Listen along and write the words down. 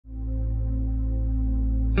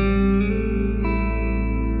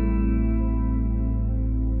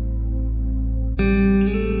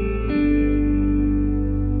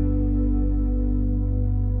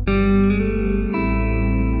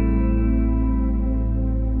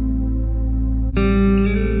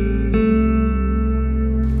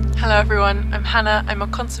everyone, I'm Hannah. I'm a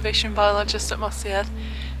conservation biologist at Moss the Earth,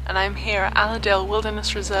 and I'm here at Allerdale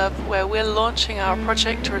Wilderness Reserve where we're launching our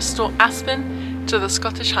project to restore aspen to the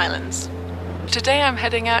Scottish Highlands. Today I'm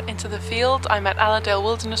heading out into the field. I'm at Allerdale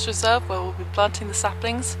Wilderness Reserve where we'll be planting the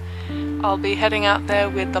saplings. I'll be heading out there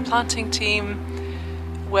with the planting team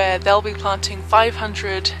where they'll be planting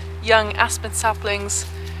 500 young aspen saplings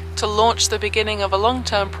to launch the beginning of a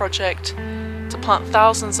long-term project to plant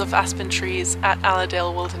thousands of aspen trees at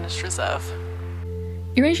Allerdale Wilderness Reserve.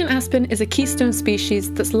 Eurasian aspen is a keystone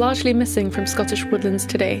species that's largely missing from Scottish woodlands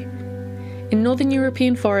today. In northern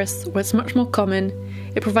European forests, where it's much more common,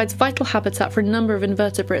 it provides vital habitat for a number of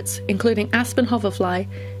invertebrates, including aspen hoverfly,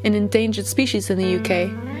 an endangered species in the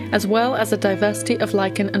UK, as well as a diversity of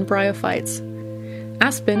lichen and bryophytes.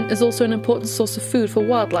 Aspen is also an important source of food for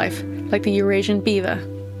wildlife, like the Eurasian beaver.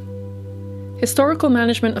 Historical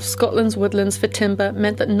management of Scotland's woodlands for timber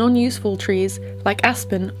meant that non-useful trees, like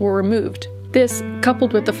aspen, were removed. This,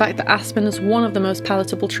 coupled with the fact that aspen is one of the most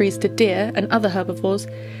palatable trees to deer and other herbivores,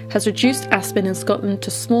 has reduced aspen in Scotland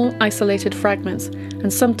to small, isolated fragments,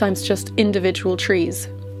 and sometimes just individual trees.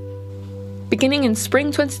 Beginning in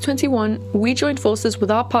spring 2021, we joined forces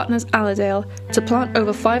with our partners Allerdale to plant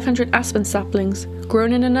over 500 aspen saplings,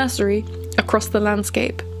 grown in a nursery, across the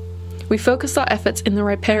landscape. We focused our efforts in the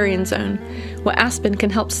riparian zone, where aspen can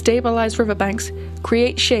help stabilise riverbanks,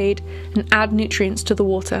 create shade, and add nutrients to the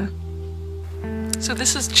water. So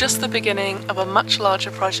this is just the beginning of a much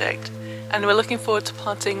larger project, and we're looking forward to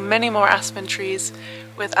planting many more aspen trees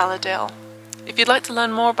with Allerdale. If you'd like to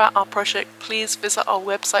learn more about our project, please visit our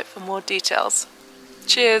website for more details.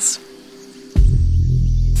 Cheers!